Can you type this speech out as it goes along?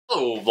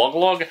Hello,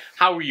 Vlogalogue.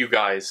 How are you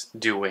guys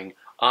doing?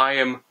 I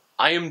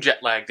am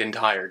jet-lagged and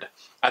tired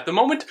at the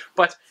moment,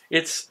 but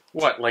it's,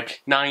 what,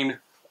 like 9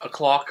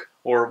 o'clock?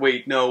 Or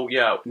wait, no,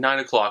 yeah, 9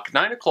 o'clock.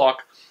 9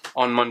 o'clock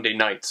on Monday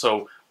night,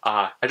 so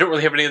I don't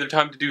really have any other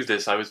time to do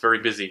this. I was very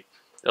busy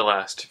the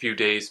last few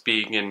days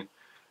being in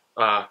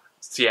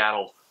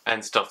Seattle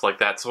and stuff like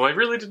that, so I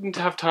really didn't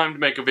have time to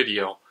make a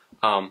video.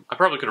 I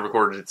probably could have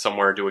recorded it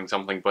somewhere doing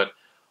something, but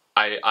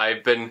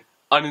I've been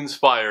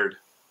uninspired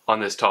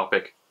on this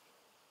topic.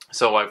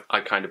 So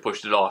I kind of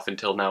pushed it off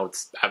until now.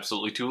 It's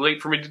absolutely too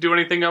late for me to do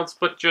anything else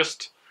but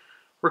just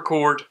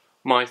record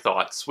my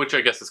thoughts, which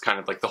I guess is kind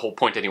of like the whole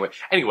point anyway.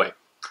 Anyway,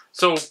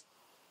 so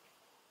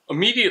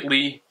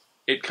immediately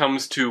it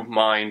comes to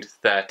mind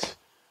that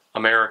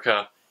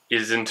America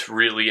isn't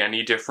really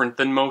any different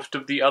than most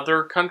of the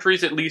other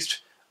countries, at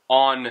least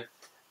on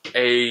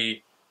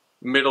a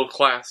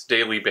middle-class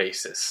daily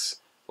basis.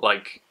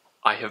 Like,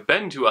 I have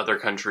been to other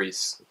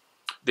countries.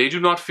 They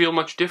do not feel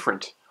much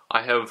different.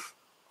 I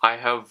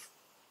have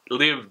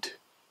lived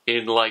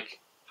in, like,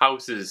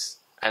 houses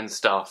and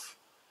stuff,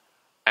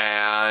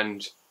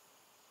 and,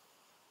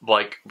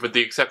 like, with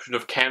the exception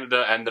of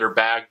Canada and their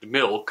bagged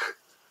milk,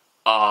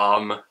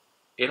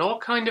 it all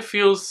kind of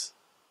feels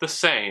the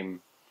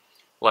same.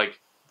 Like,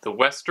 the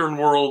Western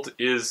world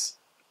is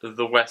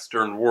the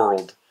Western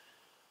world.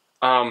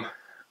 And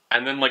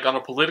then, like, on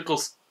a political...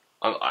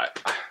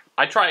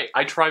 I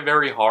try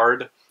very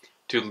hard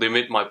to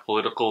limit my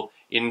political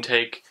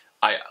intake.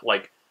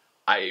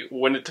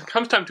 When it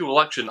comes time to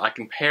election, I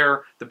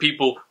compare the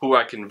people who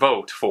I can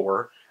vote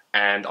for,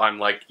 and I'm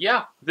like,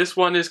 yeah, this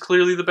one is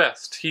clearly the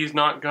best. He's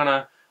not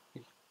gonna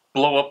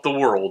blow up the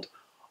world.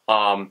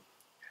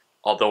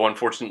 Although,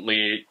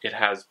 unfortunately,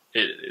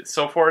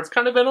 so far it's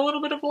kind of been a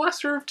little bit of a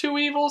lesser of two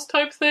evils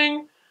type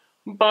thing,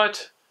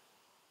 but,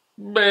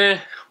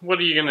 what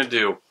are you gonna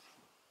do?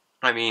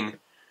 I mean,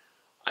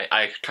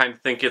 I kind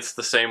of think it's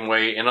the same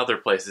way in other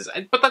places,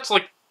 but that's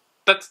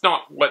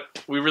not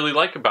what we really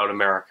like about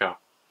America.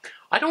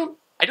 I don't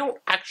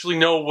actually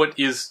know what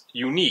is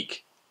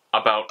unique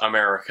about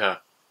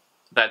America.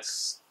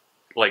 That's,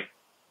 like,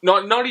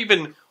 not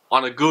even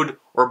on a good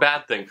or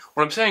bad thing.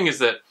 What I'm saying is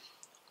that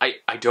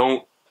I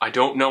don't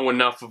know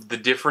enough of the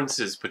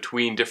differences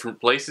between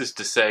different places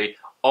to say,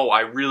 oh,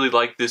 I really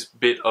like this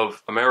bit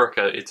of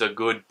America, it's a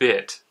good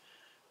bit,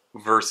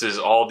 versus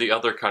all the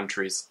other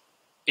countries.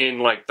 In,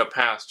 like, the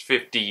past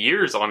 50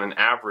 years, on an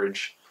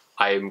average,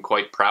 I am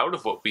quite proud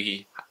of what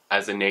we,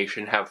 as a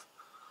nation, have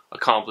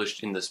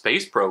accomplished in the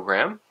space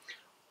program.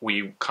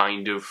 We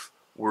kind of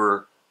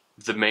were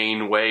the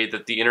main way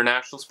that the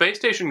International Space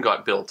Station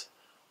got built.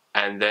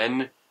 And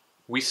then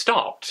we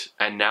stopped,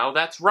 and now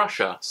that's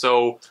Russia.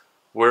 So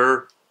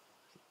we're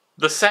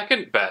the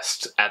second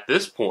best at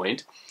this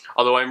point.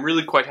 Although I'm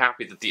really quite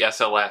happy that the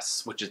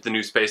SLS, which is the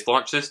new space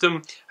launch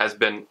system, has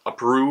been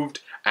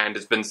approved and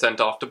has been sent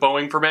off to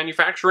Boeing for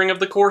manufacturing of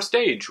the core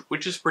stage,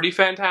 which is pretty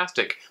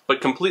fantastic, but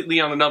completely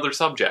on another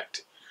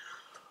subject.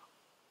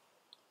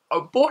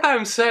 What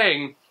I'm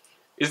saying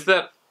is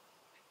that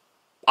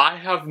I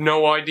have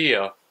no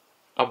idea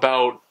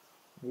about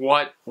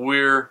what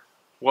we're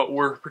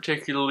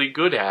particularly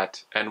good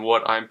at and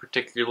what I'm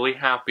particularly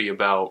happy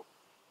about.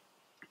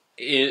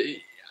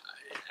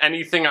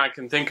 Anything I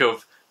can think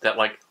of that,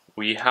 like,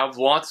 we have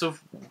lots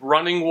of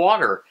running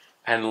water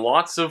and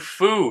lots of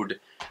food.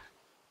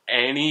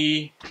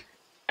 Any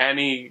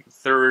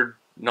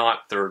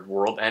not third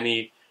world,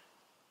 any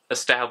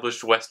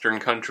established Western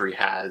country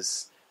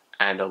has.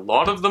 And a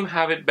lot of them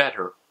have it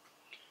better.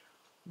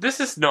 This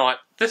is not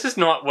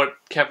what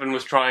Kevin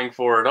was trying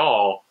for at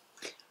all.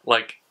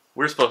 Like,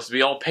 we're supposed to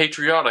be all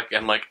patriotic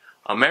and, like,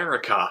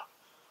 America.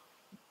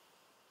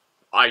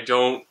 I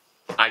don't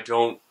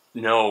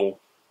know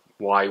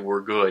why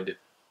we're good.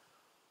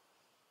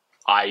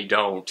 I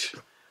don't.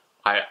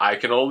 I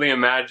can only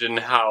imagine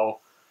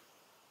how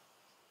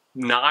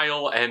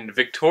Niall and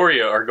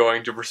Victoria are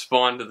going to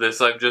respond to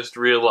this, I've just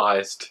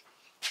realized.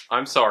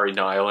 I'm sorry,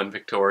 Niall and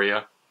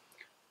Victoria.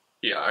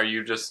 Yeah, are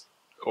you just...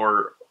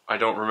 or... I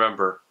don't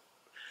remember.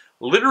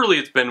 Literally,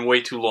 it's been way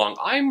too long.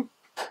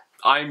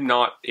 I'm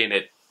not in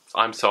it.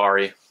 I'm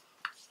sorry.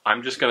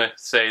 I'm just gonna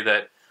say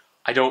that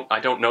I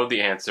don't know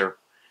the answer.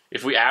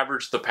 If we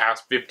average the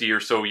past 50 or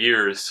so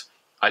years,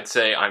 I'd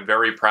say I'm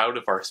very proud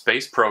of our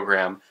space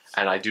program,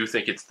 and I do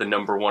think it's the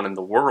 #1 in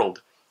the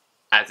world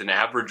as an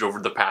average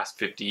over the past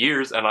 50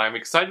 years, and I'm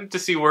excited to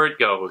see where it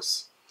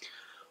goes.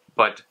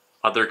 But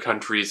other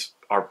countries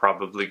are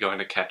probably going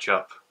to catch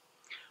up.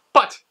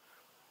 But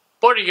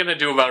what are you gonna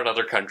do about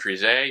other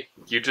countries, eh?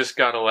 You just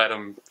gotta let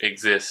them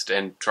exist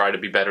and try to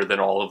be better than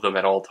all of them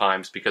at all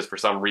times, because for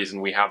some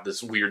reason we have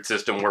this weird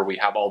system where we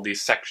have all these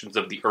sections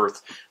of the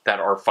Earth that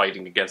are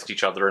fighting against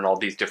each other in all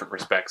these different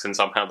respects, and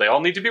somehow they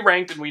all need to be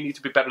ranked and we need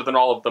to be better than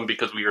all of them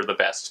because we are the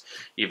best,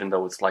 even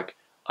though it's like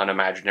an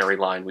imaginary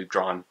line we've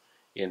drawn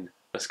in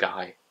the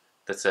sky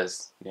that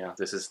says, yeah,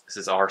 this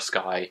is our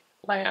sky,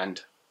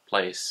 land,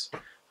 place. I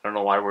don't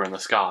know why we're in the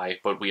sky,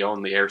 but we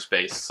own the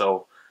airspace,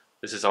 so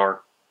this is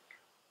our...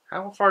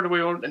 How far do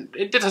we own?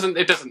 It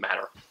doesn't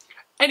matter.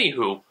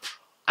 Anywho,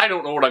 I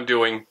don't know what I'm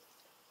doing.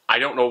 I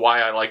don't know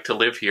why I like to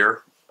live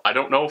here. I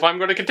don't know if I'm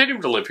going to continue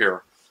to live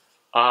here.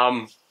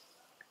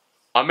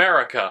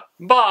 America.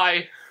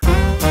 Bye!